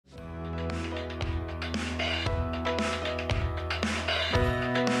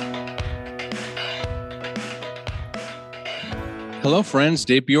Hello, friends.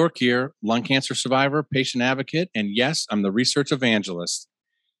 Dave Bjork here, lung cancer survivor, patient advocate, and yes, I'm the research evangelist.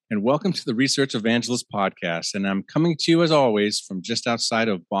 And welcome to the Research Evangelist podcast. And I'm coming to you, as always, from just outside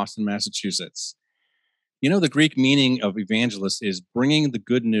of Boston, Massachusetts. You know, the Greek meaning of evangelist is bringing the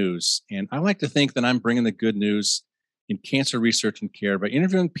good news. And I like to think that I'm bringing the good news in cancer research and care by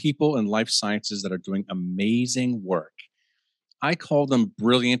interviewing people in life sciences that are doing amazing work. I call them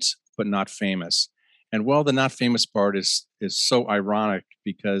brilliant, but not famous. And well, the not famous part is so ironic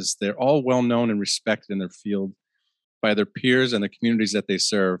because they're all well known and respected in their field by their peers and the communities that they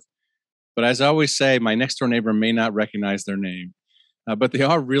serve. But as I always say, my next door neighbor may not recognize their name, but they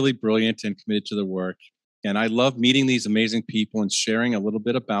are really brilliant and committed to their work. And I love meeting these amazing people and sharing a little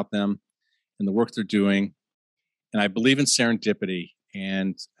bit about them and the work they're doing. And I believe in serendipity.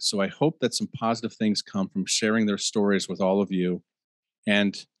 And so I hope that some positive things come from sharing their stories with all of you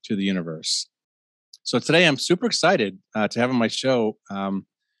and to the universe. So today I'm super excited to have on my show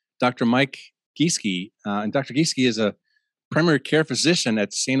Dr. Mike Gieske. And Dr. Gieske is a primary care physician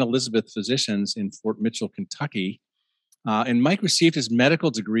at St. Elizabeth Physicians in Fort Mitchell, Kentucky. And Mike received his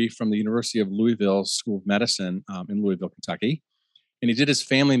medical degree from the University of Louisville School of Medicine in Louisville, Kentucky. And he did his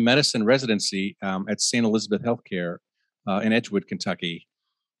family medicine residency at St. Elizabeth Healthcare in Edgewood, Kentucky.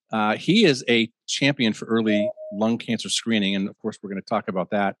 He is a champion for early lung cancer screening. And of course, we're going to talk about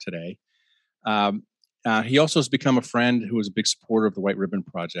that today. He also has become a friend who is a big supporter of the White Ribbon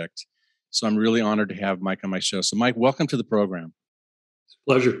Project. So I'm really honored to have Mike on my show. So Mike, welcome to the program. It's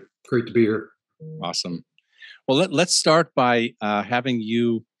a pleasure. Great to be here. Awesome. Well, let's start by having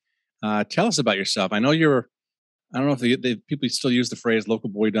you tell us about yourself. I know I don't know if the people still use the phrase "local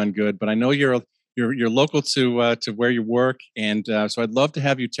boy done good," but I know you're local to where you work, and so I'd love to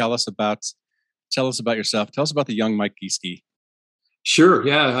have you tell us about yourself. Tell us about the young Mike Gieske. Sure.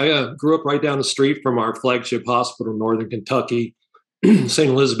 Yeah, I grew up right down the street from our flagship hospital in Northern Kentucky, St.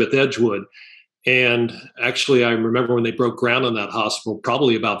 Elizabeth Edgewood. And actually, I remember when they broke ground on that hospital,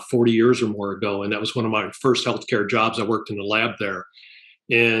 probably about 40 years or more ago. And that was one of my first healthcare jobs. I worked in the lab there.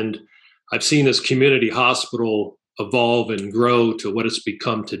 And I've seen this community hospital evolve and grow to what it's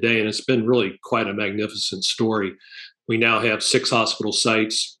become today. And it's been really quite a magnificent story. We now have 6 hospital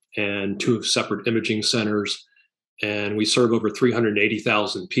sites and 2 separate imaging centers. And we serve over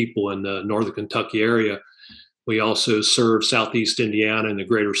 380,000 people in the Northern Kentucky area. We also serve Southeast Indiana and the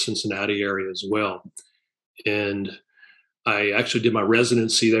greater Cincinnati area as well. And I actually did my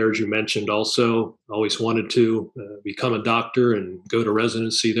residency there, as you mentioned, also. Always wanted to become a doctor and go to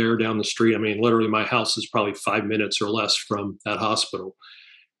residency there down the street. I mean, literally, my house is probably 5 minutes or less from that hospital.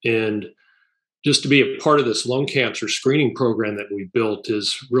 And just to be a part of this lung cancer screening program that we built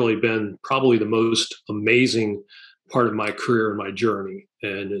has really been probably the most amazing part of my career and my journey.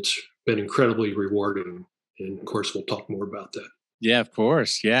 And it's been incredibly rewarding. And of course, we'll talk more about that. Yeah, of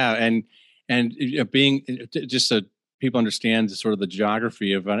course. Yeah. And being just so people understand sort of the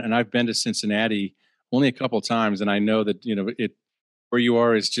geography of, and I've been to Cincinnati only a couple of times. And I know that, where you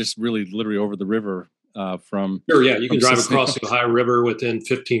are is just really literally over the river from. Sure. Yeah. You can drive across the Ohio River within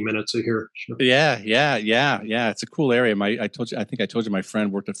 15 minutes of here. Sure. Yeah. It's a cool area. I think I told you my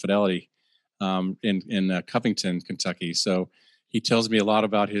friend worked at Fidelity in Covington, Kentucky. So he tells me a lot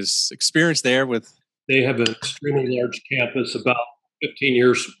about his experience there with. They have an extremely large campus about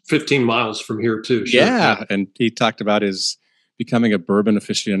 15 miles from here too. Sure. Yeah. And he talked about his becoming a bourbon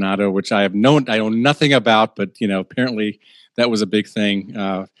aficionado, which I know nothing about, but apparently that was a big thing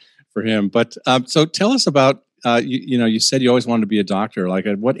for him. But so tell us about, you said you always wanted to be a doctor. Like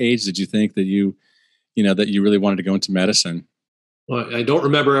at what age did you think that you really wanted to go into medicine? Well, I don't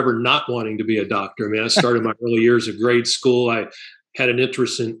remember ever not wanting to be a doctor. I mean, I started my early years of grade school. I had an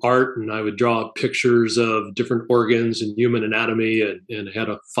interest in art, and I would draw pictures of different organs and human anatomy, and had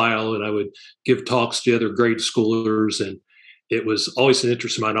a file, and I would give talks to other grade schoolers. And it was always an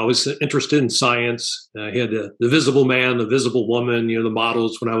interest of mine. Always interested in science. I had the visible man, the visible woman, the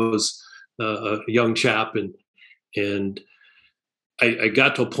models when I was a young chap, and I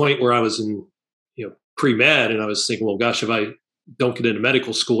got to a point where I was in pre-med, and I was thinking, well, gosh, if I don't get into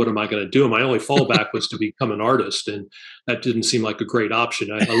medical school, what am I going to do? And my only fallback was to become an artist. And that didn't seem like a great option.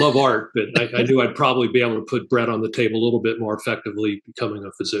 I love art, but I knew I'd probably be able to put bread on the table a little bit more effectively becoming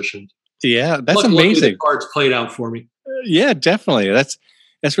a physician. Yeah, that's amazing. The cards played out for me. Yeah, definitely.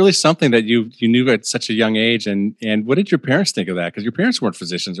 That's really something that you knew at such a young age. And what did your parents think of that? Because your parents weren't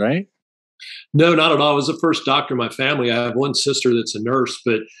physicians, right? No, not at all. I was the first doctor in my family. I have one sister that's a nurse,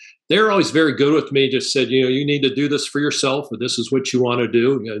 but they're always very good with me. Just said, you need to do this for yourself, or this is what you want to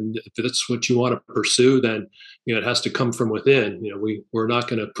do. And if that's what you want to pursue, then, it has to come from within. We're not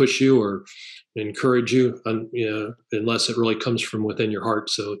going to push you or encourage you, unless it really comes from within your heart.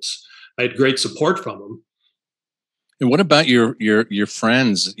 So I had great support from them. And what about your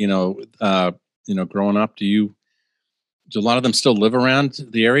friends? Growing up, do a lot of them still live around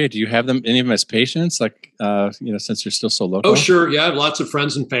the area? Do you have any of them as patients? Like, since you're still so local? Oh, sure. Yeah. I have lots of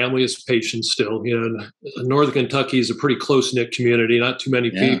friends and family as patients still. Northern Kentucky is a pretty close knit community. Not too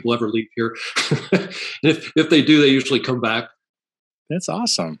many people ever leave here. And if they do, they usually come back. That's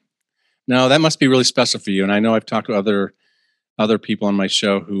awesome. No, that must be really special for you. And I know I've talked to other people on my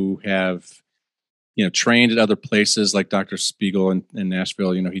show who have, trained at other places, like Dr. Spiegel in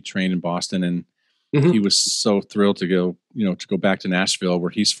Nashville. He trained in Boston, and he was so thrilled to go back to Nashville, where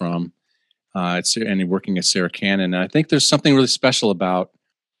he's from, and working at Sarah Cannon. And I think there's something really special about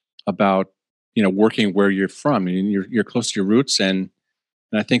working where you're from. I mean, you're close to your roots, and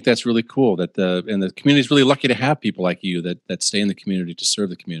I think that's really cool. That the community is really lucky to have people like you that stay in the community to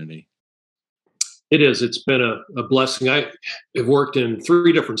serve the community. It is. It's been a blessing. I have worked in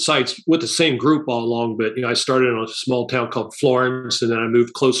 3 different sites with the same group all along, but I started in a small town called Florence, and then I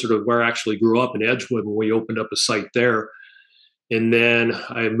moved closer to where I actually grew up in Edgewood when we opened up a site there. And then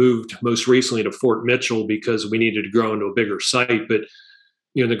I moved most recently to Fort Mitchell because we needed to grow into a bigger site. But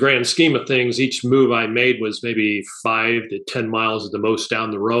in the grand scheme of things, each move I made was maybe 5 to 10 miles at the most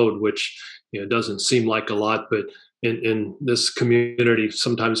down the road, which doesn't seem like a lot, but in this community,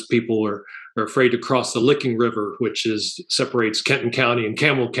 sometimes people are afraid to cross the Licking River, which separates Kenton County and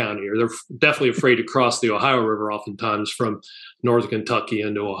Campbell County, or they're definitely afraid to cross the Ohio River oftentimes from northern Kentucky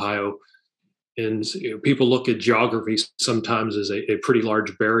into Ohio. And people look at geography sometimes as a pretty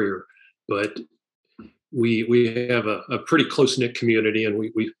large barrier, but we have a pretty close-knit community, and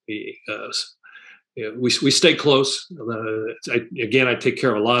we stay close. I take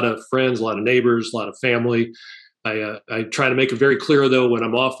care of a lot of friends, a lot of neighbors, a lot of family. I try to make it very clear, though, when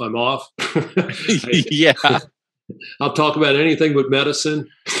I'm off, I'm off. Yeah. I'll talk about anything but medicine.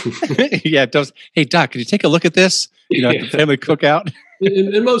 Yeah. Hey, Doc, could you take a look at this? At the family cookout.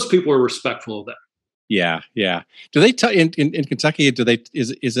 and most people are respectful of that. Yeah. Yeah. Do they in Kentucky?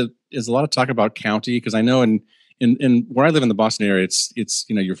 Is a lot of talk about county? Because I know in where I live in the Boston area, it's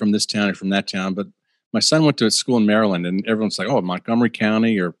you're from this town or from that town. But my son went to a school in Maryland, and everyone's like, oh, Montgomery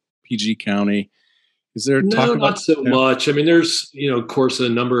County or PG County. Is there talk about? Not so much. I mean, there's, of course, a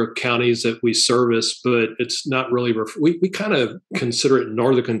number of counties that we service, but it's not really, we kind of consider it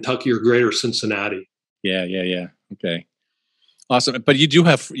Northern Kentucky or Greater Cincinnati. Yeah. Okay. Awesome. But you do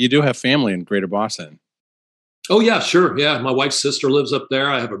have family in Greater Boston. Oh yeah, sure. Yeah. My wife's sister lives up there.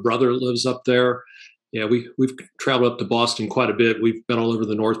 I have a brother that lives up there. Yeah. We've traveled up to Boston quite a bit. We've been all over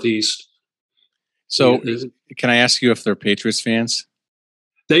the Northeast. So can I ask you if they're Patriots fans?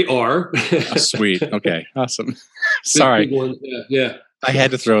 They are. Oh, sweet. Okay. Awesome. Sorry. Yeah. I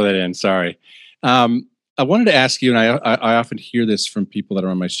had to throw that in. Sorry. I wanted to ask you, and I often hear this from people that are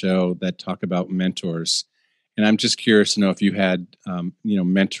on my show that talk about mentors. And I'm just curious to know if you had,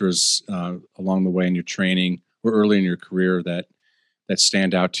 mentors along the way in your training or early in your career that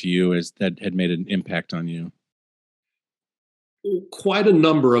stand out to you as that had made an impact on you. Quite a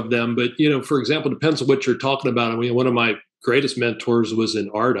number of them, but for example, depends on what you're talking about. I mean, one of my greatest mentors was in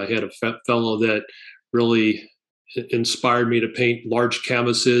art. I had a fellow that really inspired me to paint large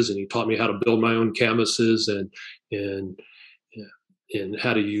canvases, and he taught me how to build my own canvases and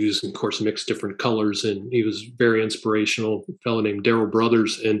how to use, of course, mix different colors. And he was very inspirational. A fellow named Daryl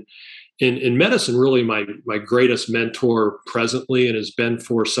Brothers. And in medicine, really my greatest mentor presently, and has been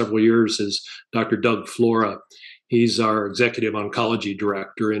for several years, is Dr. Doug Flora. He's our executive oncology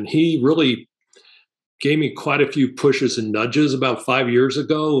director, and he really gave me quite a few pushes and nudges about 5 years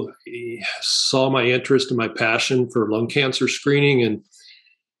ago. He saw my interest and my passion for lung cancer screening. And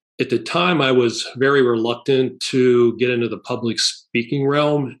at the time, I was very reluctant to get into the public speaking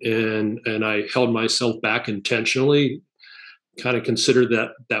realm, and I held myself back intentionally, kind of considered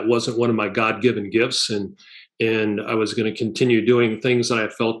that wasn't one of my God-given gifts. And I was going to continue doing things that I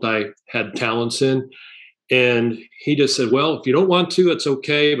felt I had talents in. And he just said, well, if you don't want to, it's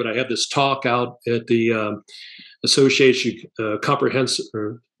okay. But I have this talk out at the Association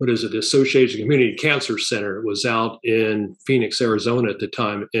Association Community Cancer Center. It was out in Phoenix, Arizona at the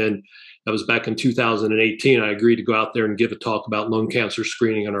time. And that was back in 2018. I agreed to go out there and give a talk about lung cancer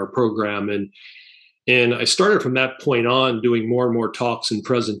screening in our program. And I started from that point on doing more and more talks and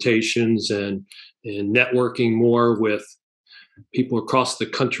presentations and networking more with people across the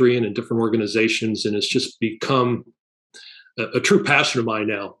country and in different organizations. And it's just become a true passion of mine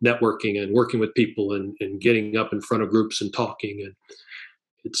now, networking and working with people and getting up in front of groups and talking. And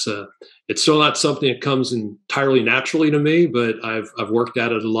it's still not something that comes entirely naturally to me, but I've worked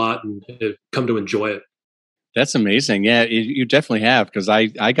at it a lot and have come to enjoy it. That's amazing. Yeah, you definitely have, because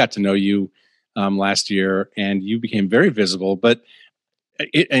I got to know you last year, and you became very visible. But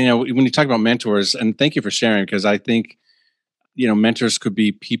when you talk about mentors, and thank you for sharing, because I think mentors could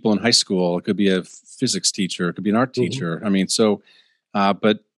be people in high school, it could be a physics teacher, it could be an art Mhm. teacher. I mean, so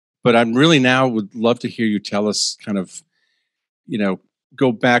but I'm really now would love to hear you tell us kind of you know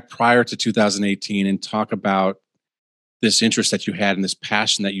go back prior to 2018 and talk about this interest that you had and this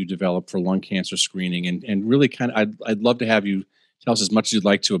passion that you developed for lung cancer screening, and really kind of I'd love to have you tell us as much as you'd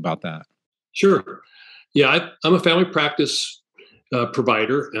like to about that. Sure. Yeah, I'm a family practice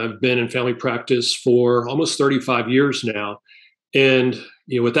provider. I've been in family practice for almost 35 years now. And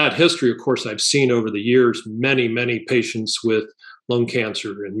with that history, of course, I've seen over the years many patients with lung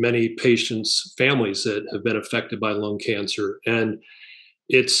cancer and many patients' families that have been affected by lung cancer. And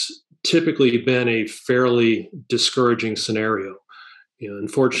it's typically been a fairly discouraging scenario.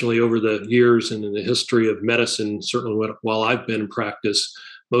 Unfortunately, over the years and in the history of medicine, certainly while I've been in practice,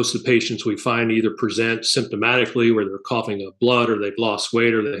 most of the patients we find either present symptomatically, where they're coughing up blood, or they've lost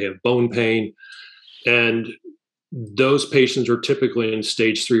weight, or they have bone pain. And those patients are typically in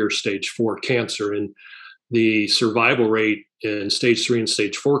stage 3 or stage 4 cancer. And the survival rate in stage 3 and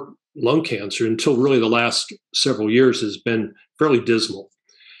stage 4 lung cancer, until really the last several years, has been fairly dismal.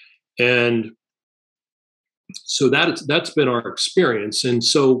 And so that's been our experience. And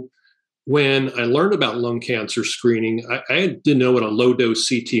so when I learned about lung cancer screening, I didn't know what a low dose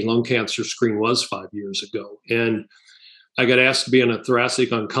CT lung cancer screen was 5 years ago. And I got asked to be on a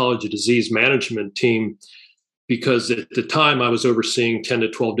thoracic oncology disease management team because at the time I was overseeing 10 to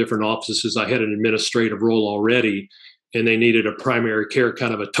 12 different offices. I had an administrative role already, and they needed a primary care,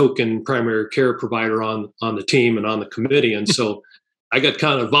 kind of a token primary care provider on the team and on the committee. And so I got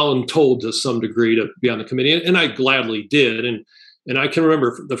kind of voluntold to some degree to be on the committee, and I gladly did. And I can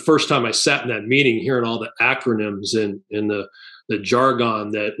remember the first time I sat in that meeting, hearing all the acronyms and the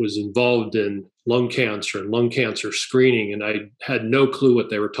jargon that was involved in lung cancer and lung cancer screening. And I had no clue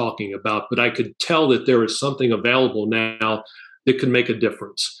what they were talking about, but I could tell that there was something available now that could make a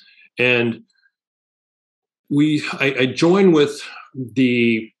difference. And I joined with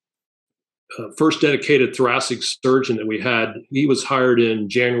the first dedicated thoracic surgeon that we had. He was hired in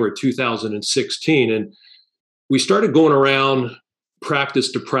January 2016. And we started going around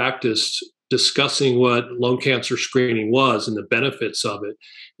practice to practice discussing what lung cancer screening was and the benefits of it.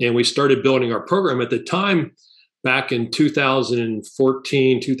 And we started building our program. At the time, back in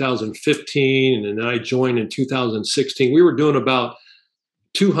 2014, 2015, and then I joined in 2016, we were doing about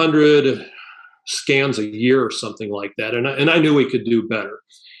 200 scans a year or something like that. And I knew we could do better.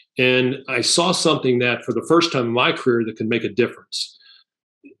 And I saw something that for the first time in my career that could make a difference.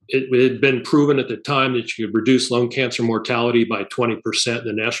 It had been proven at the time that you could reduce lung cancer mortality by 20% in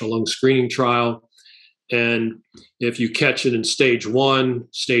the National Lung Screening Trial. And if you catch it in stage 1,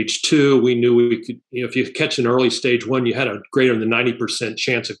 stage 2, we knew we could, if you catch an early stage 1, you had a greater than 90%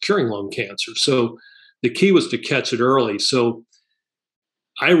 chance of curing lung cancer. So the key was to catch it early. So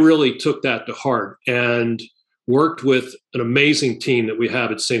I really took that to heart and worked with an amazing team that we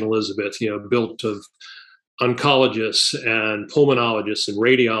have at St. Elizabeth, built of oncologists and pulmonologists and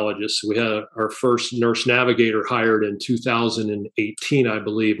radiologists. We had our first nurse navigator hired in 2018, I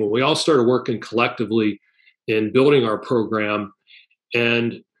believe, when we all started working collectively in building our program.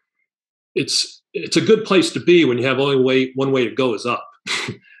 And it's a good place to be when you have only one way to go is up.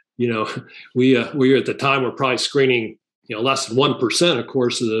 We at the time were probably screening less than 1%, of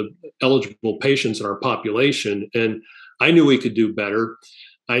course, of the eligible patients in our population. And I knew we could do better.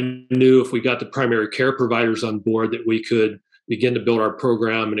 I knew if we got the primary care providers on board that we could begin to build our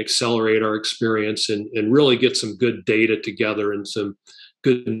program and accelerate our experience and really get some good data together and some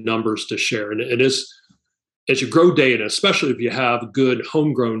good numbers to share. And as you grow data, especially if you have good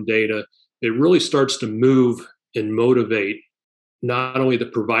homegrown data, it really starts to move and motivate not only the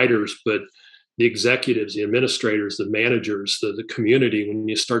providers, but the executives, the administrators, the managers, the community, when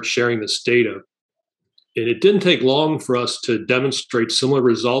you start sharing this data. And it didn't take long for us to demonstrate similar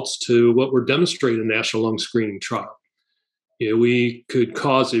results to what were demonstrated in the National Lung Screening Trial. We could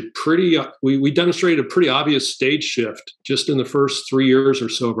cause we demonstrated a pretty obvious stage shift just in the first 3 years or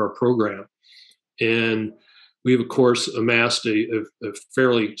so of our program. And we've, of course, amassed a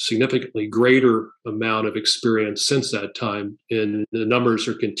fairly significantly greater amount of experience since that time. And the numbers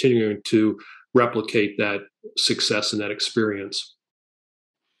are continuing to replicate that success and that experience.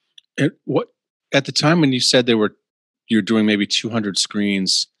 And what at the time when you said they were you're doing maybe 200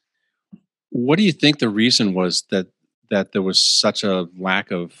 screens. What do you think the reason was that there was such a lack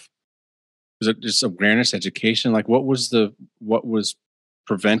of, was it just awareness, education? Like what was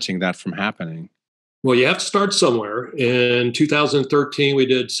preventing that from happening? Well, you have to start somewhere. In 2013, we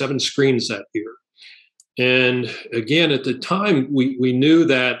did 7 screens that year. And again, at the time, we knew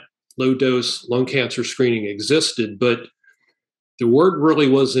that low dose lung cancer screening existed, but the word really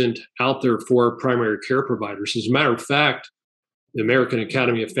wasn't out there for primary care providers. As a matter of fact, the American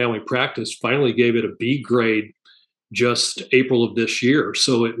Academy of Family Practice finally gave it a B grade just April of this year.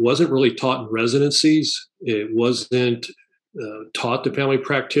 So it wasn't really taught in residencies. It wasn't taught to family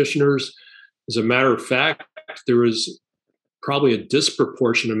practitioners. As a matter of fact, there was probably a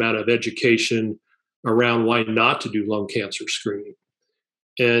disproportionate amount of education around why not to do lung cancer screening.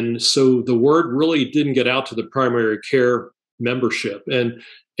 And so the word really didn't get out to the primary care membership. And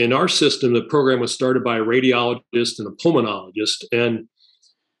in our system, the program was started by a radiologist and a pulmonologist, and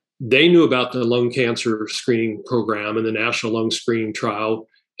they knew about the lung cancer screening program and the National Lung Screening Trial,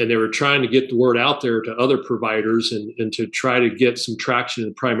 and they were trying to get the word out there to other providers and to try to get some traction in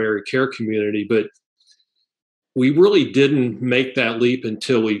the primary care community. But we really didn't make that leap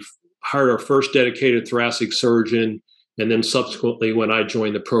until we hired our first dedicated thoracic surgeon, and then subsequently when I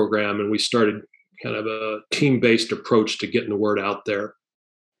joined the program, and we started kind of a team-based approach to getting the word out there.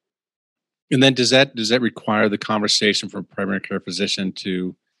 And then does that require the conversation from a primary care physician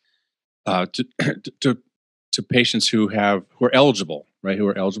to to to patients who are eligible, right? Who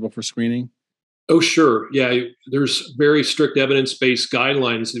are eligible for screening? Oh, sure. Yeah, there's very strict evidence-based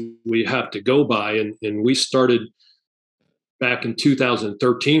guidelines that we have to go by, and we started back in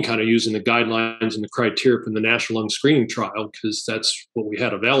 2013, kind of using the guidelines and the criteria from the National Lung Screening Trial, because that's what we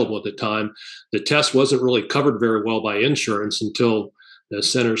had available at the time. The test wasn't really covered very well by insurance until the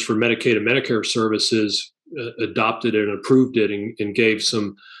Centers for Medicaid and Medicare Services adopted it and approved it and gave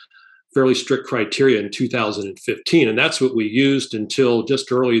some fairly strict criteria in 2015. And that's what we used until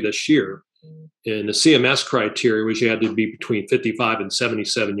just early this year. And the CMS criteria was you had to be between 55 and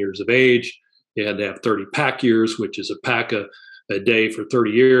 77 years of age. You had to have 30 pack years, which is a pack a day for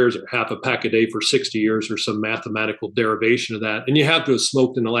 30 years, or half a pack a day for 60 years, or some mathematical derivation of that. And you had to have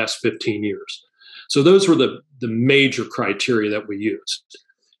smoked in the last 15 years. So those were the major criteria that we used.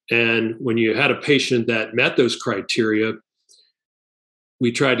 And when you had a patient that met those criteria,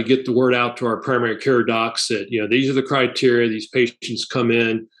 we tried to get the word out to our primary care docs that, these are the criteria. These patients come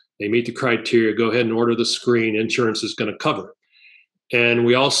in, they meet the criteria, go ahead and order the screen. Insurance is going to cover it. And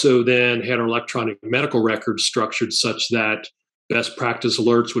we also then had our electronic medical records structured such that best practice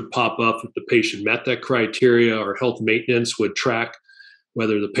alerts would pop up if the patient met that criteria, or health maintenance would track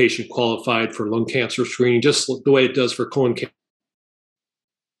whether the patient qualified for lung cancer screening, just the way it does for colon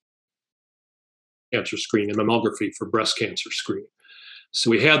cancer screening and mammography for breast cancer screening. So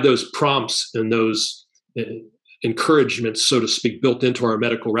we had those prompts and those encouragements, so to speak, built into our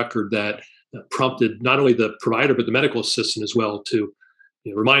medical record that prompted not only the provider, but the medical assistant as well to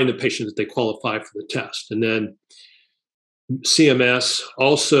remind the patient that they qualify for the test. And then CMS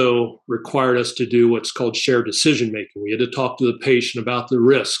also required us to do what's called shared decision making. We had to talk to the patient about the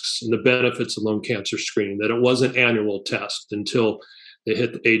risks and the benefits of lung cancer screening, that it was an annual test until they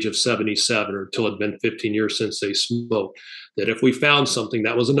hit the age of 77, or until it had been 15 years since they smoked. That if we found something,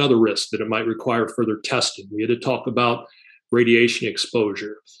 that was another risk, that it might require further testing. We had to talk about radiation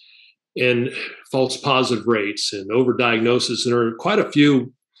exposure and false positive rates and overdiagnosis. And there are quite a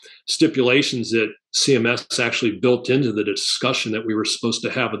few stipulations that CMS actually built into the discussion that we were supposed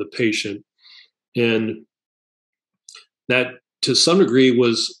to have with the patient. And that, to some degree,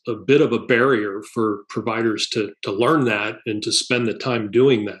 was a bit of a barrier for providers to learn that and to spend the time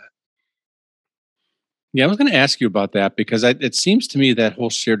doing that. Yeah, I was going to ask you about that because it seems to me that whole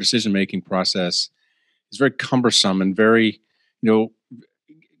shared decision-making process is very cumbersome and very,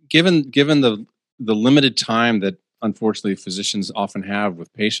 given the limited time that unfortunately physicians often have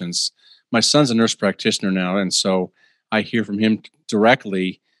with patients. My son's a nurse practitioner now, and so I hear from him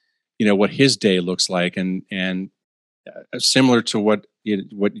directly, what his day looks like, and similar to what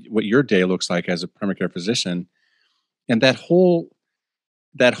your day looks like as a primary care physician, and that whole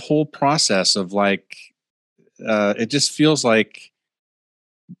process of it just feels like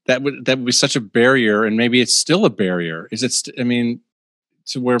that would be such a barrier, and maybe it's still a barrier. Is it?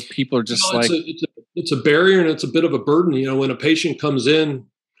 To where people are just it's a barrier, and it's a bit of a burden. When a patient comes in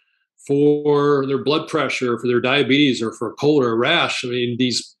for their blood pressure, for their diabetes, or for a cold or a rash,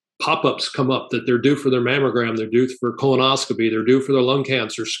 these pop-ups come up that they're due for their mammogram, they're due for colonoscopy, they're due for their lung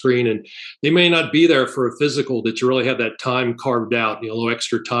cancer screen, and they may not be there for a physical that you really have that time carved out, a little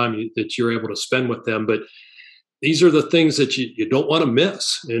extra time that you're able to spend with them. But these are the things that you don't want to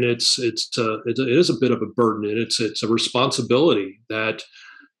miss, and it is a bit of a burden, and it's a responsibility that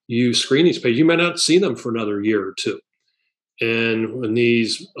you screen these patients. You may not see them for another year or two, and when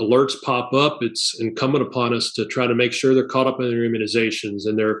these alerts pop up, it's incumbent upon us to try to make sure they're caught up in their immunizations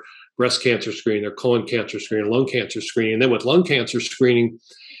and their breast cancer screening, their colon cancer screening, lung cancer screening. And then with lung cancer screening,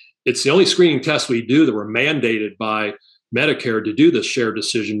 it's the only screening test we do that we're mandated by Medicare to do the shared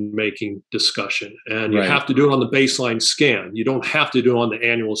decision-making discussion. And you have to do it on the baseline scan. You don't have to do it on the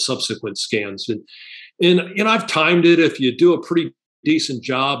annual subsequent scans. And I've timed it. If you do a pretty decent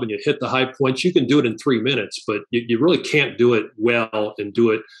job and you hit the high points, you can do it in 3 minutes, but you really can't do it well and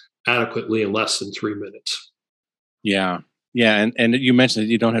do it adequately in less than 3 minutes. Yeah. Yeah. And you mentioned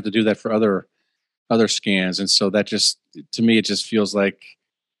that you don't have to do that for other scans. And so that just, to me, it just feels like,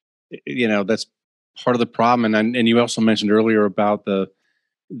 that's part of the problem. And you also mentioned earlier about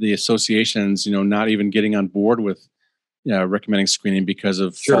the associations, not even getting on board with recommending screening because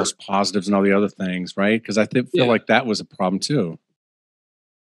of false positives and all the other things, right? Because I feel like that was a problem too.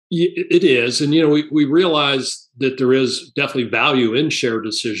 It is. And, we realize that there is definitely value in shared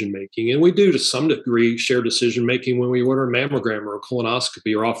decision making. And we do, to some degree, share decision making when we order a mammogram or a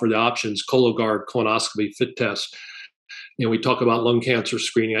colonoscopy or offer the options, Cologuard, colonoscopy, fit test. We talk about lung cancer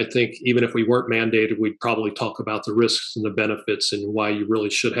screening. I think even if we weren't mandated, we'd probably talk about the risks and the benefits and why you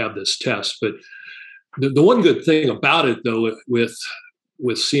really should have this test. But the one good thing about it, though, with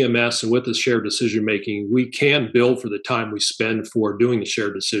CMS and with the shared decision making, we can bill for the time we spend for doing the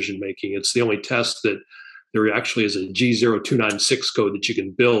shared decision making. It's the only test that there actually is a G0296 code that you can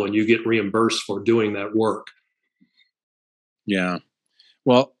bill, and you get reimbursed for doing that work. Yeah.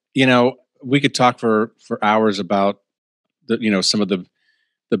 Well, we could talk for hours about some of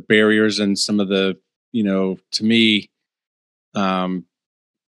the barriers and some of the, to me,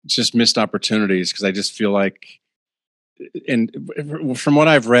 just missed opportunities, because I just feel like, and from what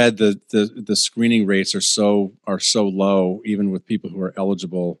I've read, the screening rates are so low, even with people who are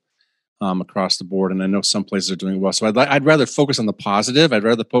eligible across the board. And I know some places are doing well. So I'd rather focus on the positive. I'd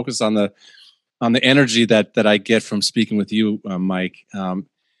rather focus on the energy that I get from speaking with you, Mike.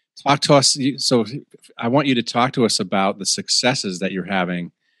 Talk to us. So I want you to talk to us about the successes that you're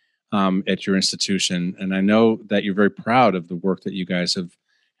having at your institution. And I know that you're very proud of the work that you guys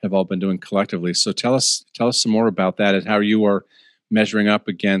have all been doing collectively. So tell us some more about that and how you are measuring up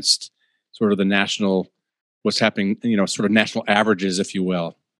against sort of the national, what's happening, sort of national averages, if you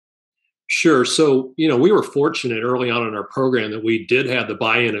will. Sure. So, we were fortunate early on in our program that we did have the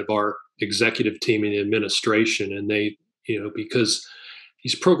buy-in of our executive team and the administration. And they, because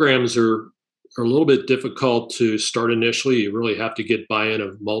these programs are a little bit difficult to start initially. You really have to get buy-in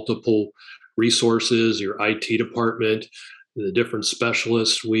of multiple resources, your IT department, the different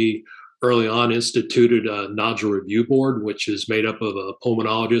specialists. We early on instituted a nodule review board, which is made up of a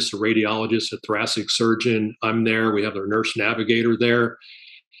pulmonologist, a radiologist, a thoracic surgeon. I'm there. We have our nurse navigator there.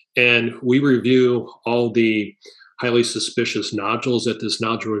 And we review all the highly suspicious nodules at this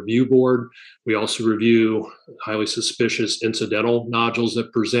nodule review board. We also review highly suspicious incidental nodules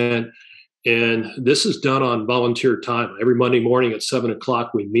that present. And this is done on volunteer time. Every Monday morning at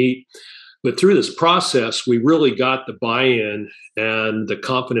 7:00, we meet. But through this process, we really got the buy-in and the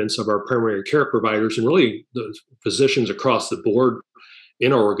confidence of our primary care providers and really the physicians across the board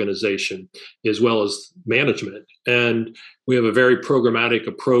in our organization, as well as management. And we have a very programmatic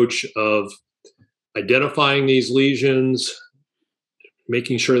approach of identifying these lesions,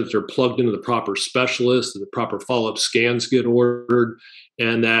 making sure that they're plugged into the proper specialist, that the proper follow-up scans get ordered,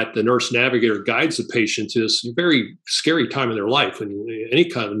 and that the nurse navigator guides the patient to this very scary time in their life when any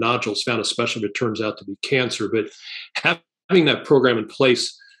kind of nodule is found, especially if it turns out to be cancer. But having that program in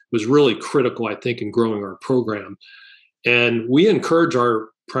place was really critical, I think, in growing our program. And we encourage our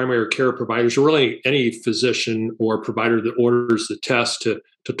primary care providers, or really any physician or provider that orders the test, to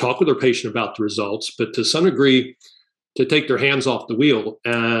talk with their patient about the results, but to some degree, to take their hands off the wheel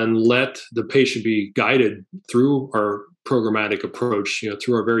and let the patient be guided through our programmatic approach,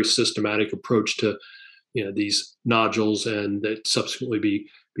 through our very systematic approach to, these nodules, and that subsequently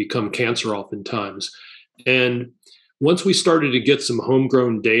become cancer oftentimes. And once we started to get some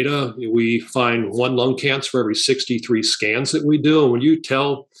homegrown data, we find one lung cancer for every 63 scans that we do. And when you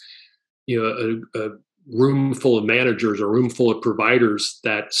tell, a room full of managers, a room full of providers,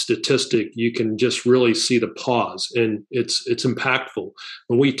 that statistic, you can just really see the pause, and it's impactful.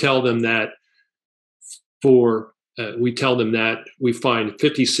 When we tell them that we find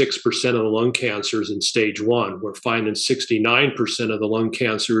 56% of the lung cancers in stage 1. We're finding 69% of the lung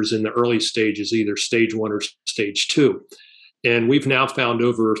cancers in the early stages, either stage 1 or stage 2. And we've now found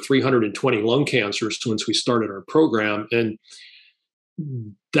over 320 lung cancers since we started our program. And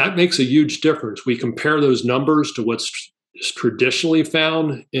that makes a huge difference. We compare those numbers to what's traditionally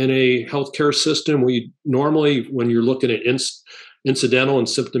found in a healthcare system. We normally, when you're looking at incidental and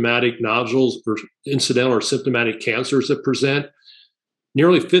symptomatic nodules or incidental or symptomatic cancers that present,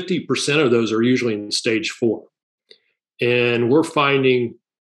 nearly 50% of those are usually in stage 4. And we're finding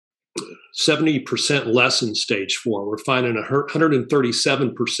 70% less in stage 4. We're finding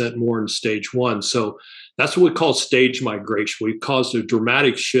 137% more in stage 1. So that's what we call stage migration. We've caused a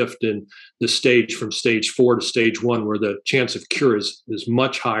dramatic shift in the stage from stage 4 to stage 1, where the chance of cure is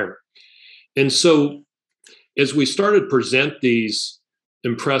much higher. And so as we started to present these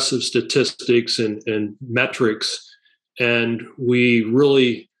impressive statistics and metrics, and we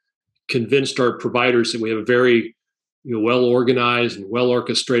really convinced our providers that we have a very well-organized and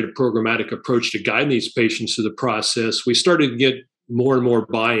well-orchestrated programmatic approach to guide these patients through the process, we started to get more and more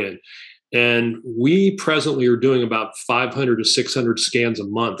buy-in. And we presently are doing about 500 to 600 scans a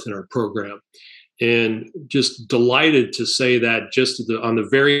month in our program. And just delighted to say that just on the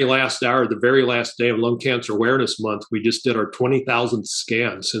very last hour, the very last day of Lung Cancer Awareness Month, we just did our 20,000th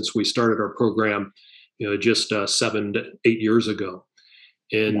scan since we started our program, just 7 to 8 years ago.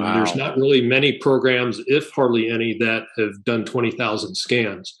 And Wow. There's not really many programs, if hardly any, that have done 20,000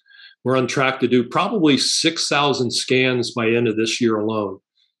 scans. We're on track to do probably 6,000 scans by end of this year alone.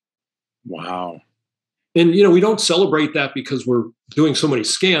 Wow. And, we don't celebrate that because we're doing so many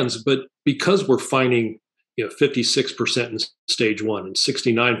scans, but because we're finding, 56% in stage 1 and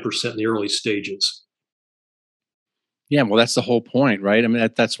 69% in the early stages. Yeah, well, that's the whole point, right? I mean,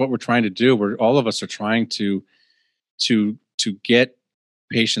 that's what we're trying to do. All of us are trying to get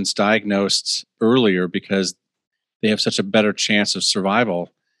patients diagnosed earlier because they have such a better chance of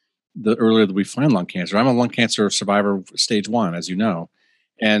survival the earlier that we find lung cancer. I'm a lung cancer survivor, stage 1, as you know.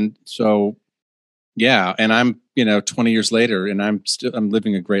 And so, yeah, and I'm, 20 years later, and I'm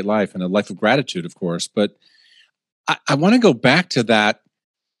living a great life and a life of gratitude, of course. But I want to go back to that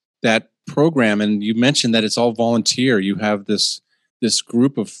program. And you mentioned that it's all volunteer. You have this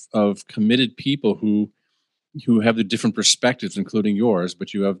group of committed people who have the different perspectives, including yours,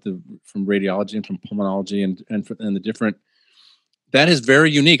 but you have from radiology and from pulmonology and the different. That is very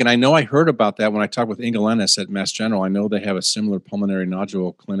unique. And I know I heard about that when I talked with Inga Lennis at Mass General. I know they have a similar pulmonary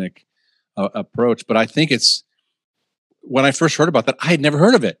nodule clinic approach, but I think when I first heard about that, I had never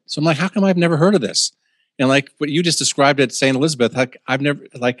heard of it. So I'm like, how come I've never heard of this? And like what you just described at St. Elizabeth,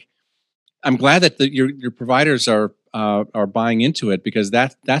 I'm glad that your providers are buying into it, because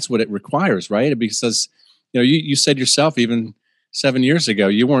that's what it requires, right? Because you said yourself, even 7 years ago,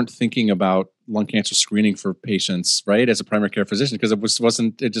 you weren't thinking about lung cancer screening for patients, right, as a primary care physician, because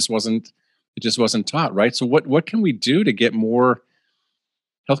it just wasn't taught, right? So what can we do to get more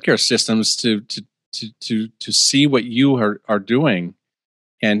healthcare systems to see what you are doing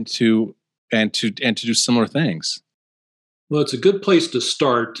and to do similar things? Well, it's a good place to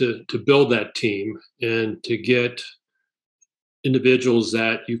start to build that team and to get individuals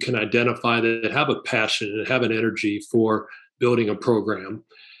that you can identify that have a passion and have an energy for building a program.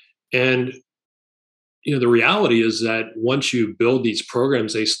 And the reality is that once you build these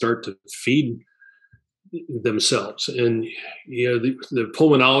programs, they start to feed themselves. And the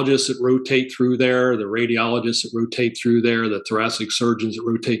pulmonologists that rotate through there, the radiologists that rotate through there, the thoracic surgeons that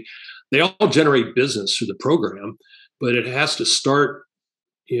rotate, they all generate business through the program, but it has to start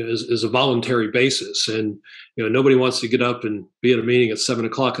as a voluntary basis. And nobody wants to get up and be at a meeting at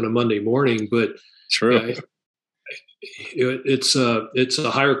 7:00 on a Monday morning, but True. It's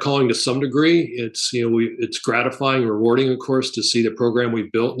a higher calling to some degree. It's gratifying, rewarding, of course, to see the program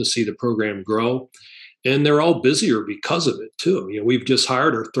we've built and to see the program grow. And they're all busier because of it too. We've just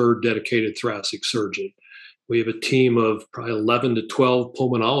hired our 3rd dedicated thoracic surgeon. We have a team of probably 11 to 12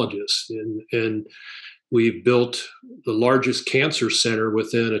 pulmonologists, and we've built the largest cancer center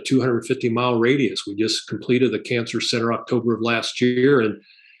within a 250-mile radius. We just completed the cancer center October of last year,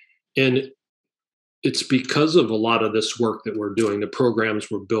 and it's because of a lot of this work that we're doing, the programs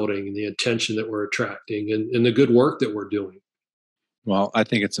we're building, and the attention that we're attracting, and the good work that we're doing. Well, I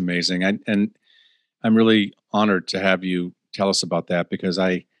think it's amazing. And I'm really honored to have you tell us about that, because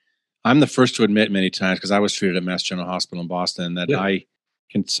I'm the first to admit many times, because I was treated at Mass General Hospital in Boston, that I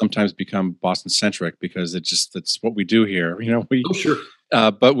can sometimes become Boston centric, because that's what we do here. Sure.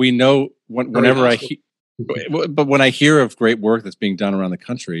 But we know whenever but when I hear of great work that's being done around the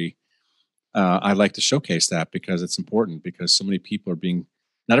country, I like to showcase that, because it's important, because so many people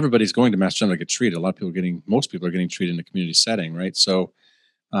not everybody's going to Mass General to get treated. Most people are getting treated in a community setting, right? So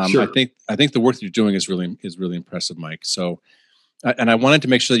I Sure. think the work that you're doing is really impressive, Mike. So, and I wanted to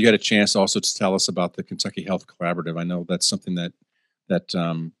make sure that you had a chance also to tell us about the Kentucky Health Collaborative. I know that's something that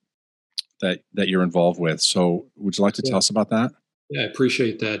that you're involved with. So, would you like to tell Yeah. us about that? Yeah, I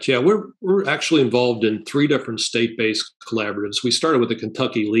appreciate that. Yeah, we're actually involved in 3 different state-based collaboratives. We started with the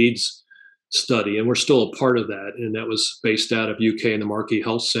Kentucky Leads study, and we're still a part of that. And that was based out of UK and the Markey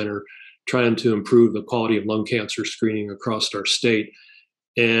Health Center, trying to improve the quality of lung cancer screening across our state.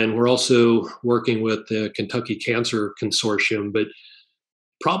 And we're also working with the Kentucky Cancer Consortium, but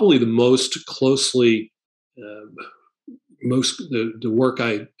probably the most closely, uh, most the work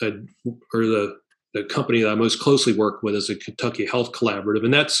I or the company that I most closely work with is a Kentucky Health Collaborative,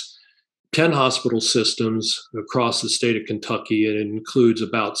 and that's 10 hospital systems across the state of Kentucky. And it includes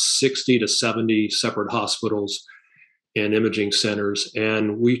about 60 to 70 separate hospitals and imaging centers.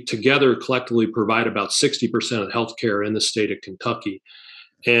 And we together collectively provide about 60% of healthcare in the state of Kentucky.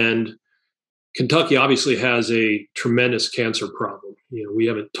 And Kentucky obviously has a tremendous cancer problem. We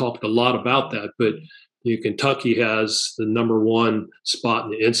haven't talked a lot about that, but Kentucky has the number one spot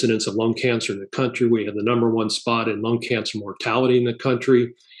in the incidence of lung cancer in the country. We have the number one spot in lung cancer mortality in the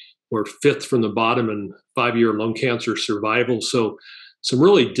country. We're fifth from the bottom in 5-year lung cancer survival. So, some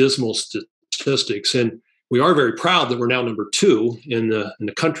really dismal statistics. And we are very proud that we're now number 2 in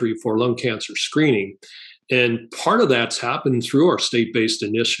the country for lung cancer screening. And part of that's happened through our state-based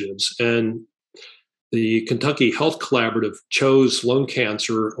initiatives. And the Kentucky Health Collaborative chose lung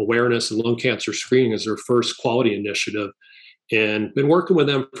cancer awareness and lung cancer screening as their first quality initiative, and been working with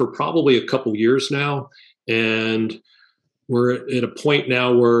them for probably a couple years now. And we're at a point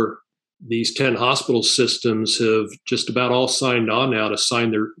now where these 10 hospital systems have just about all signed on now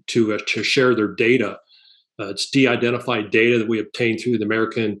to to share their data. It's de-identified data that we obtained through the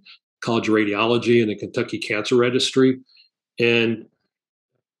American College of Radiology and the Kentucky Cancer Registry. And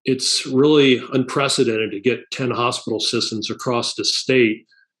it's really unprecedented to get 10 hospital systems across the state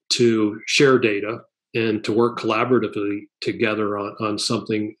to share data and to work collaboratively together on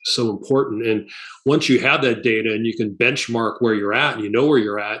something so important. And once you have that data and you can benchmark where you're at, and you know where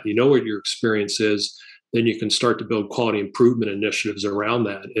you're at, you know what your experience is, then you can start to build quality improvement initiatives around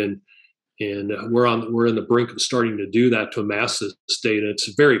that. And we're in the brink of starting to do that to amass this data.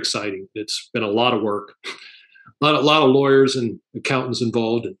 It's very exciting. It's been a lot of work. A lot of lawyers and accountants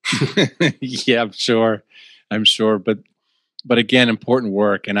involved. Yeah, I'm sure, but again, important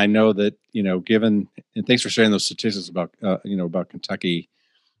work. And I know that given, and thanks for sharing those statistics about about Kentucky.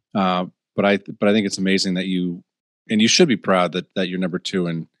 But I think it's amazing that you should be proud that you're number 2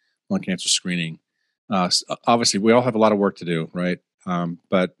 in lung cancer screening. Obviously, we all have a lot of work to do, right?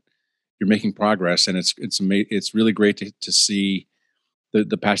 But you're making progress, and it's really great to see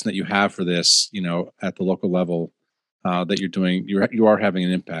the passion that you have for this, at the local level, that you're doing. You are having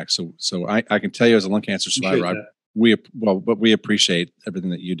an impact. So I can tell you, as a lung cancer survivor, but we appreciate everything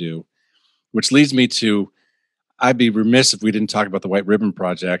that you do, which leads me to, I'd be remiss if we didn't talk about the White Ribbon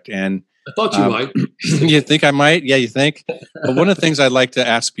Project. And I thought you might. you think I might? Yeah, you think? But one of the things I'd like to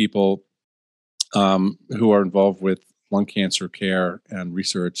ask people who are involved with lung cancer care and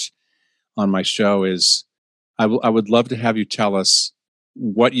research on my show is, I would love to have you tell us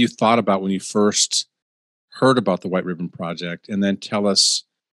what you thought about when you first heard about the White Ribbon Project, and then tell us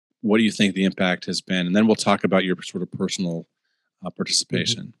what do you think the impact has been, and then we'll talk about your sort of personal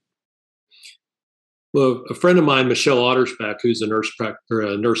participation. Mm-hmm. Well, a friend of mine, Michelle Ottersbach, who's a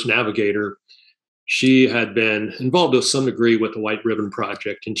nurse navigator, she had been involved to some degree with the White Ribbon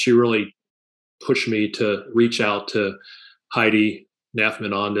Project, and she really pushed me to reach out to Heidi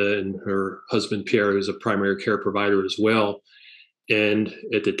Nathmananda and her husband Pierre, who's a primary care provider as well. And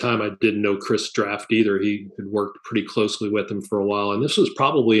at the time, I didn't know Chris Draft either. He had worked pretty closely with him for a while, and this was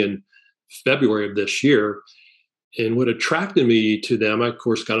probably in February of this year. And what attracted me to them, I of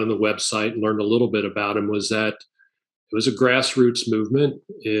course got on the website and learned a little bit about them, was that it was a grassroots movement.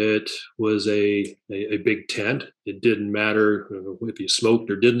 It was a big tent. It didn't matter if you smoked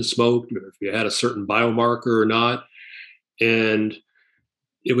or didn't smoke, or if you had a certain biomarker or not. And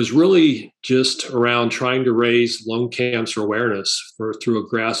it was really just around trying to raise lung cancer awareness through a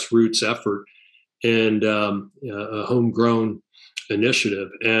grassroots effort and a homegrown initiative.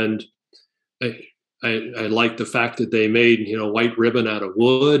 And I like the fact that they made white ribbon out of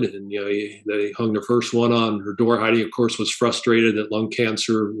wood, and they hung the first one on her door. Heidi, of course, was frustrated that lung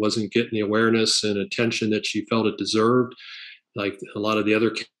cancer wasn't getting the awareness and attention that she felt it deserved, like a lot of the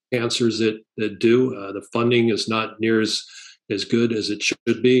other cancers that do. The funding is not near as good as it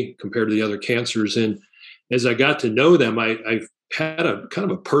should be compared to the other cancers. And as I got to know them, I had a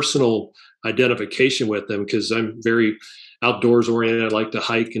kind of a personal identification with them, because I'm very outdoors oriented. I like to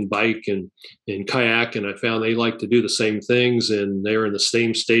hike and bike and kayak, and I found they like to do the same things, and they're in the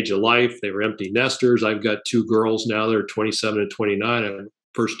same stage of life. They were empty nesters. I've got two girls now. They're 27 and 29. I have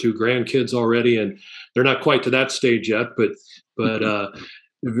first two grandkids already, and they're not quite to that stage yet, but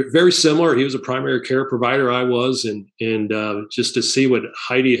very similar. He was a primary care provider. I was, and just to see what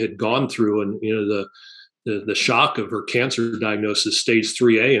Heidi had gone through, and the shock of her cancer diagnosis, stage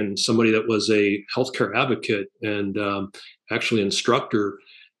 3A, and somebody that was a healthcare advocate and actually instructor,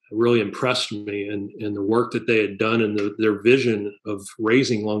 really impressed me, and the work that they had done and their vision of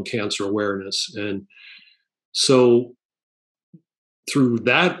raising lung cancer awareness. And so through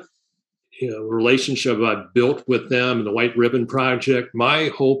that relationship I built with them and the White Ribbon Project, my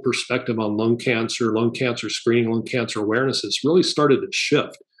whole perspective on lung cancer screening, lung cancer awareness has really started to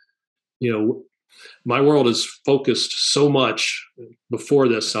shift. My world is focused so much before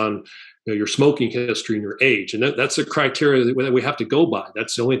this on your smoking history and your age, and that's a criteria that we have to go by.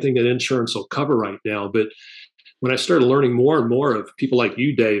 That's the only thing that insurance will cover right now. But when I started learning more and more of people like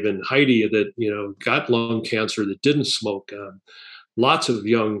you, Dave, and Heidi, that got lung cancer that didn't smoke, lots of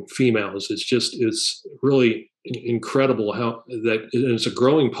young females. It's really incredible how that it's a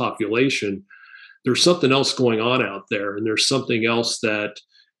growing population. There's something else going on out there, and there's something else that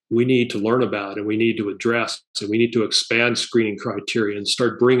we need to learn about and we need to address, and we need to expand screening criteria and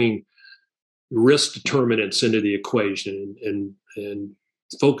start bringing risk determinants into the equation and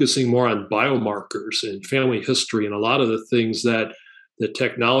focusing more on biomarkers and family history and a lot of the things that the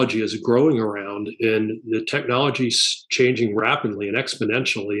technology is growing around, and the technology is changing rapidly and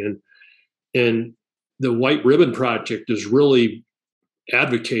exponentially. And the White Ribbon Project has really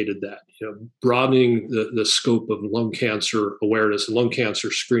advocated that, broadening the scope of lung cancer awareness and lung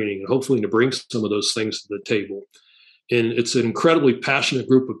cancer screening, and hopefully to bring some of those things to the table. And it's an incredibly passionate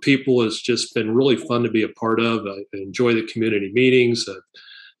group of people. It's just been really fun to be a part of. I enjoy the community meetings.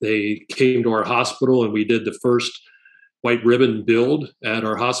 They came to our hospital, and we did the first White Ribbon build at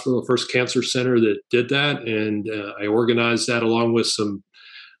our hospital, the first cancer center that did that. And I organized that along with some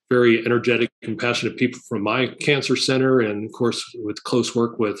very energetic, compassionate people from my cancer center, and of course with close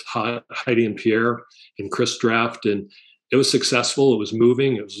work with Heidi and Pierre and Chris Draft. And it was successful. It was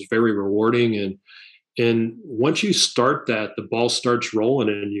moving. It was very rewarding. And once you start that, the ball starts rolling,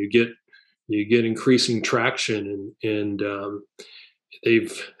 and you get increasing traction. And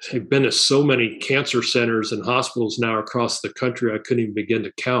they've been to so many cancer centers and hospitals now across the country, I couldn't even begin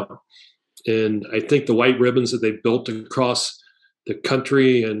to count. And I think the White Ribbons that they've built across the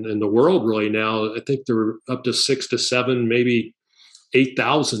country and the world really now, I think they're up to 6 to 7, maybe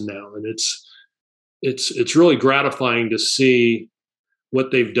 8,000 now. And it's really gratifying to see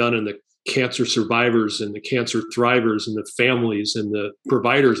what they've done in the cancer survivors and the cancer thrivers and the families and the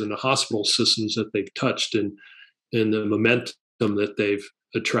providers and the hospital systems that they've touched, and the momentum that they've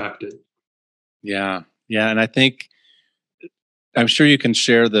attracted. Yeah. And I think, I'm sure you can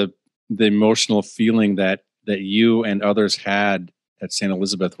share the emotional feeling that you and others had at St.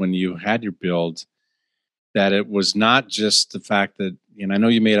 Elizabeth when you had your build, that it was not just the fact that, I know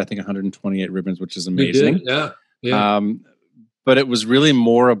you made, I think, 128 ribbons, which is amazing. We did, yeah. But it was really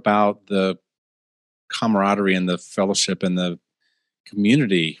more about the camaraderie and the fellowship and the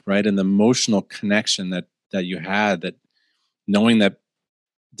community, right? And the emotional connection that you had, that knowing that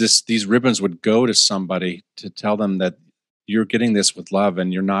these ribbons would go to somebody to tell them that you're getting this with love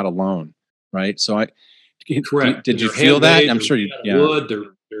and you're not alone, right? So correct. Did you feel that? I'm sure you. Yeah. Wood, they're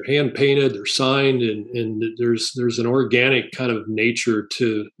hand painted, they're signed, and there's an organic kind of nature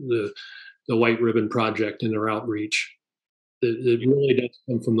to the White Ribbon Project and their outreach. It really does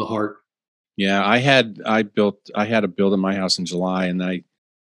come from the heart. Yeah, I had a build in my house in July, and I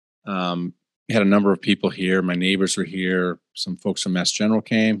had a number of people here. My neighbors were here. Some folks from Mass General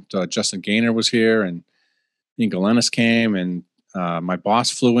came. Justin Gaynor was here, and Ian Galenis came, and my boss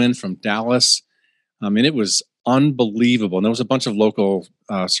flew in from Dallas. I mean, it was unbelievable. And there was a bunch of local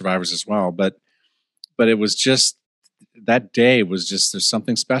survivors as well. But it was just, that day was just, there's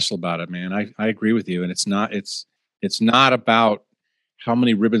something special about it, man. I agree with you. And it's not about how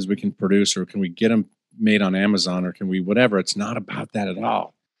many ribbons we can produce, or can we get them made on Amazon, or can we whatever. It's not about that at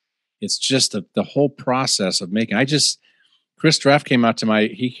all. It's just the whole process of making. Chris Draft came out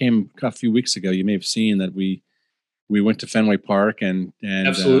he came a few weeks ago. You may have seen that we went to Fenway Park and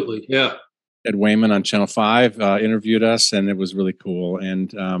absolutely, yeah. Ed Wayman on Channel 5 interviewed us, and it was really cool.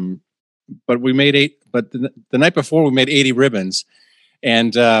 And but we made the night before we made 80 ribbons,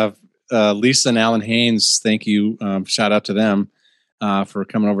 and Lisa and Alan Haynes, thank you, shout out to them for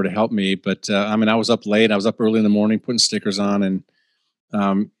coming over to help me. But I was up late. I was up early in the morning putting stickers on, and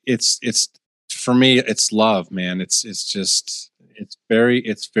it's for me, it's love, man. It's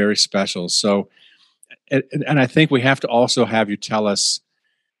very special. So, and I think we have to also have you tell us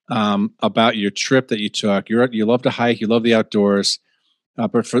about your trip that you took. You love to hike, you love the outdoors,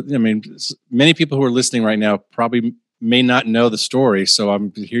 but many people who are listening right now probably may not know the story.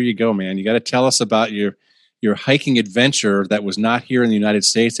 So here you go, man. You got to tell us about your hiking adventure that was not here in the United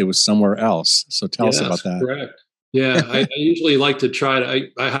States; it was somewhere else. So tell us about Yes, that. correct. Yeah, I usually like to try to.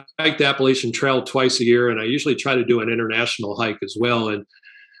 I hike the Appalachian Trail twice a year, and I usually try to do an international hike as well. And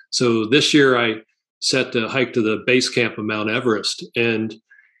so this year I set to hike to the base camp of Mount Everest, and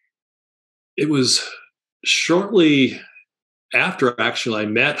it was shortly after actually I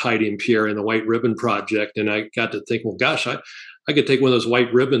met Heidi and Pierre in the White Ribbon Project, and I got to think, well, gosh, I could take one of those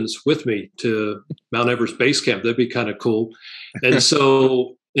white ribbons with me to Mount Everest base camp. That'd be kind of cool. And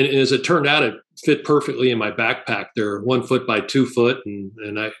so, and as it turned out, it fit perfectly in my backpack. They're 1 foot by 2 foot, and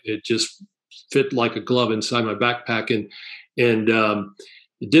it just fit like a glove inside my backpack. And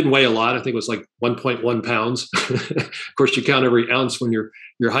it didn't weigh a lot. I think it was like 1.1 pounds. Of course, you count every ounce when you're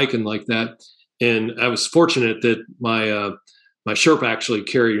hiking like that. And I was fortunate that my Sherpa actually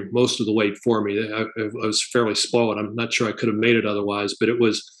carried most of the weight for me. I was fairly spoiled. I'm not sure I could have made it otherwise, but it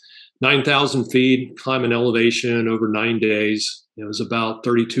was 9,000 feet, climbing elevation over 9 days. It was about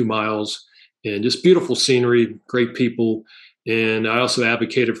 32 miles and just beautiful scenery, great people. And I also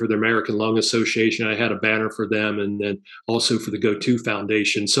advocated for the American Lung Association. I had a banner for them and then also for the Go2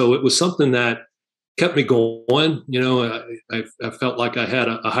 Foundation. So it was something that kept me going. I felt like I had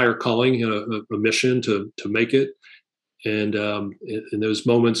a higher calling, a mission to make it. And in those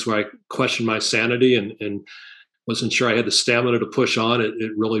moments where I questioned my sanity and wasn't sure I had the stamina to push on, it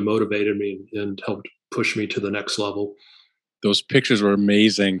really motivated me and helped push me to the next level. Those pictures were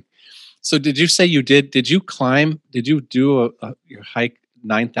amazing. So did you say did you climb, did you do your hike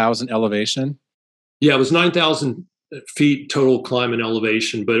 9,000 elevation? Yeah, it was 9,000 feet total climb and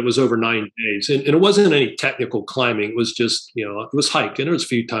elevation, but it was over 9 days. And it wasn't any technical climbing. It was just, it was hiking. There was a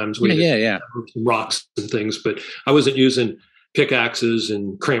few times we had some rocks and things, but I wasn't using pickaxes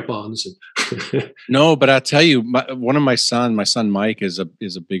and crampons. No, but I'll tell you, my son Mike is a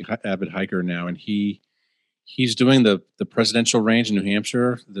big avid hiker now, and he's doing the presidential range in New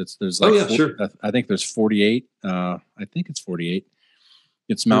Hampshire. There's like sure. I think there's 48. I think it's 48.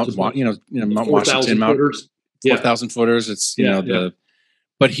 It's Mount Mount 4, Washington, Mount footers. 4,000 footers. It's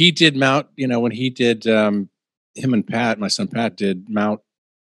but he did Mount. When he did him and Pat, my son Pat did Mount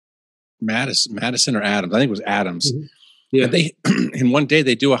Madison or Adams. I think it was Adams. Mm-hmm. Yeah. And they in one day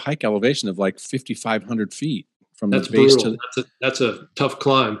they do a hike elevation of like 5,500 feet from that's the base brutal. That's a tough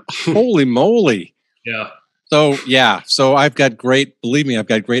climb. Holy moly! Yeah. So I've got believe me, I've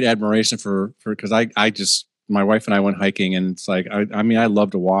got great admiration for because I just, my wife and I went hiking, and it's like I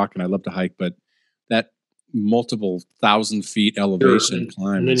love to walk and I love to hike, but that multiple 1,000 feet elevation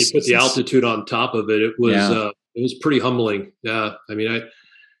climb, and then you put the altitude on top of it. It was pretty humbling. Yeah, I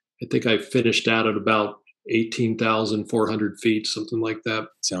think I finished out at about 18,400 feet, something like that.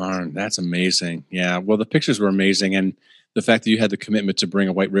 Darn, that's amazing. Yeah, well, the pictures were amazing, and the fact that you had the commitment to bring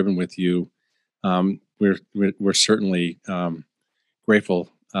a white ribbon with you. We're certainly grateful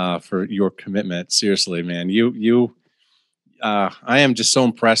for your commitment. Seriously, man, I am just so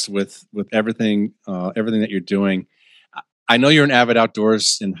impressed with everything that you're doing. I know you're an avid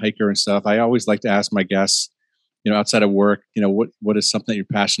outdoors and hiker and stuff. I always like to ask my guests, outside of work, what is something that you're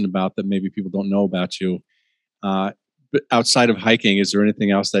passionate about that maybe people don't know about you? But outside of hiking, is there anything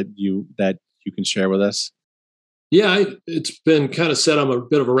else that you can share with us? Yeah, it's been kind of said I'm a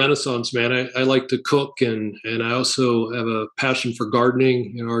bit of a Renaissance man. I like to cook, and I also have a passion for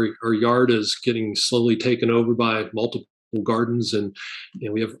gardening. Our yard is getting slowly taken over by multiple gardens, and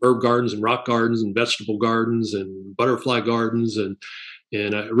we have herb gardens and rock gardens and vegetable gardens and butterfly gardens, and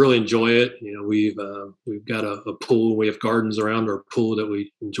I really enjoy it. We've got a pool. We have gardens around our pool that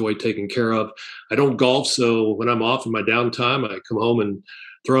we enjoy taking care of. I don't golf, so when I'm off in my downtime, I come home and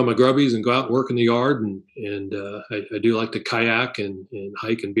throw on my grubbies and go out and work in the yard. And I do like to kayak and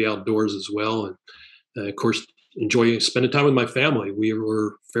hike and be outdoors as well. And of course, enjoy spending time with my family. We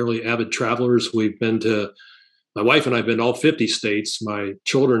were fairly avid travelers. My wife and I have been to all 50 states. My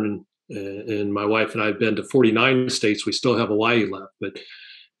children and my wife and I have been to 49 states. We still have Hawaii left, but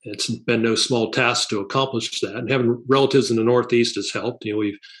it's been no small task to accomplish that. And having relatives in the Northeast has helped. It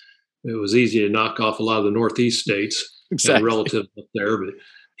was easy to knock off a lot of the Northeast states. Exactly. Relatives up there, but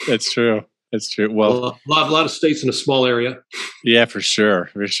that's true. That's true. Well, a lot of states in a small area. Yeah, for sure.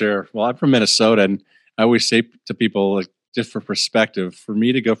 Well, I'm from Minnesota, and I always say to people, like, just for perspective, for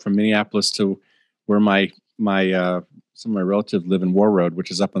me to go from Minneapolis to where my some of my relatives live in War Road,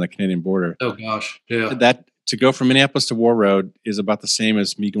 which is up on the Canadian border. Oh gosh, yeah. That to go from Minneapolis to War Road is about the same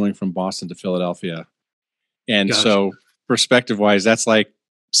as me going from Boston to Philadelphia. And Gotcha. so perspective wise, that's like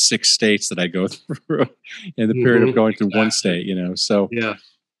 6 states that I go through in the period of going through one state, So, yeah.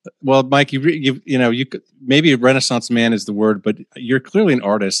 Well, Mike, you could, maybe a Renaissance man is the word, but you're clearly an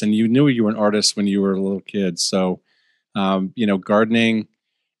artist, and you knew you were an artist when you were a little kid. So, gardening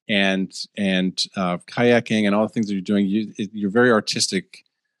and kayaking and all the things that you're doing, you're a very artistic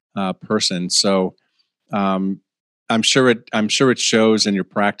person. So, I'm sure it shows in your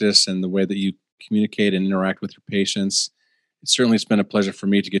practice and the way that you communicate and interact with your patients. It certainly has been a pleasure for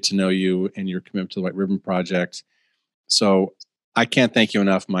me to get to know you and your commitment to the White Ribbon Project. So I can't thank you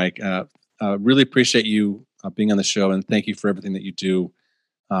enough, Mike. Really appreciate you being on the show, and thank you for everything that you do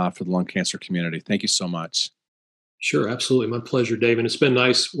for the lung cancer community. Thank you so much. Sure, absolutely. My pleasure, Dave. And it's been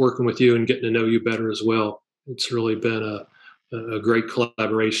nice working with you and getting to know you better as well. It's really been a great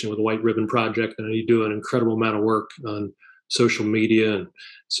collaboration with the White Ribbon Project, and you do an incredible amount of work on social media, and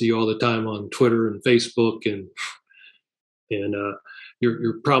see you all the time on Twitter and Facebook, and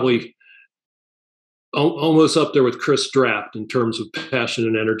you're probably almost up there with Chris Draft in terms of passion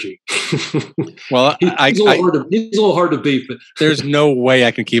and energy. Well, he's a little hard to beat, but there's no way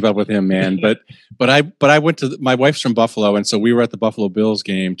I can keep up with him, man. But I went to my wife's from Buffalo, and so we were at the Buffalo Bills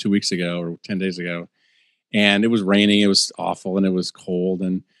game 2 weeks ago or 10 days ago, and it was raining, it was awful, and it was cold,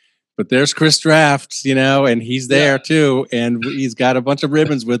 but there's Chris Draft, and he's there too, and he's got a bunch of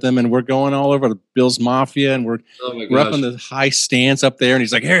ribbons with him, and we're going all over the Bills Mafia, and we're up in the high stands up there, and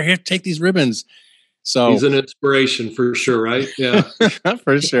he's like, here, take these ribbons. So he's an inspiration for sure, right? Yeah,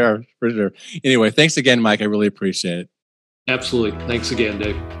 for sure. Anyway, thanks again, Mike. I really appreciate it. Absolutely. Thanks again,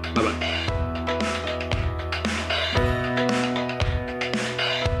 Dave. Bye-bye.